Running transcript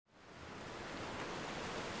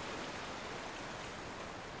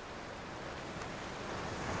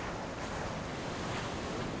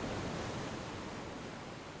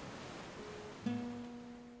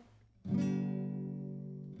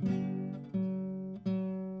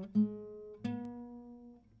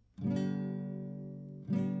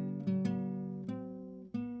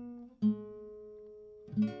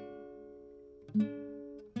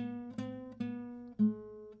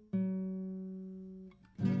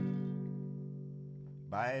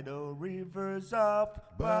by the rivers of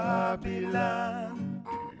Babylon,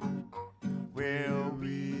 where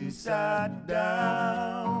we sat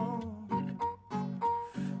down,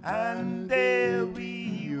 and there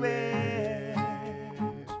we wept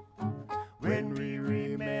when we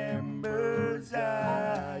remember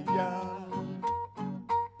Zion.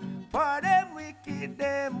 For them wicked,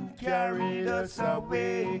 them carried us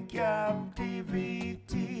away, captivity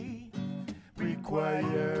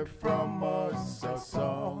required from us a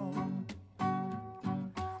song.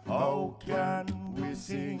 How can we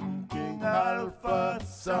sing King Alpha's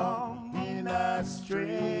song in a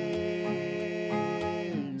strange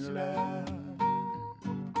land?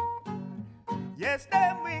 Yes,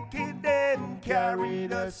 them wicked, them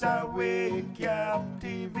carried us away,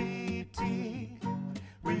 captivity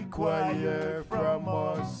required from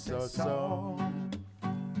us a song.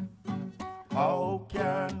 How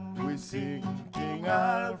can we sing King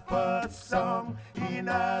Alpha's song in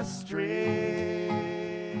a strange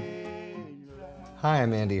land? Hi,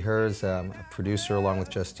 I'm Andy Herz. I'm a producer along with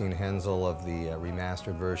Justine Hensel of the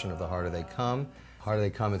remastered version of The Harder They Come. Harder They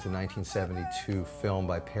Come is a 1972 film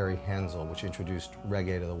by Perry Hensel which introduced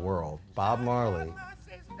reggae to the world. Bob Marley,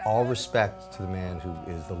 all respect to the man who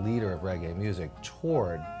is the leader of reggae music,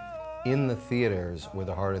 toured in the theaters where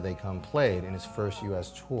The Harder They Come played in his first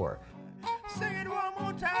U.S. tour. Sing it one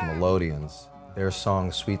more time. Melodians, their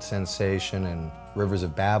songs Sweet Sensation and Rivers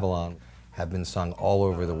of Babylon have been sung all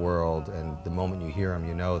over the world, and the moment you hear them,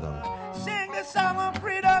 you know them. Sing the song of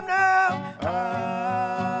freedom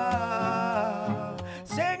now.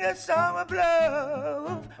 Sing the song of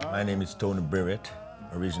love. My name is Tony Brevett,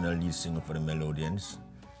 original lead singer for the Melodians.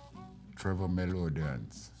 Trevor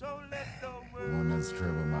Melodians, known as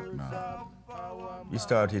Trevor McNaughton. We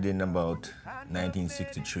started in about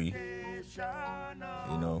 1963.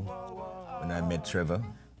 You know, when I met Trevor,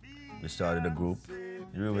 we started a group,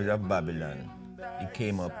 The Rivers of Babylon. It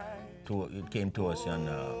came to us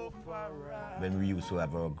when we used to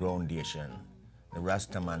have our groundation, the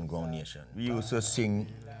Rastaman groundation. We used to sing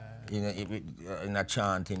in a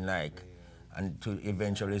chanting like, and to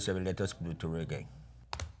eventually say, let us put it to reggae.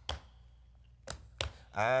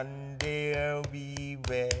 And there we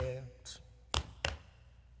wept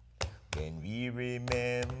when we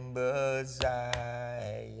remember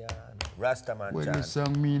Zion. Rastaman Well, chant. the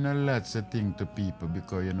song mean a lot of things to people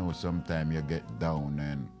because you know sometimes you get down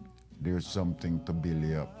and there's something to build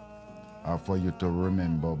you up or for you to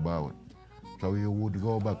remember about. So you would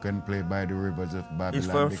go back and play by the rivers of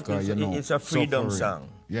Babylon because you know it's a freedom suffering. song.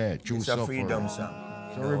 Yeah, true It's suffering. a freedom song.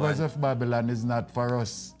 So Rivers of Babylon is not for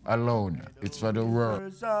us alone. It's for the world.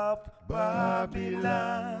 Rivers of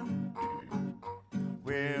Babylon,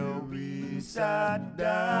 where we sat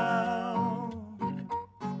down,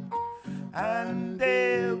 and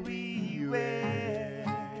there we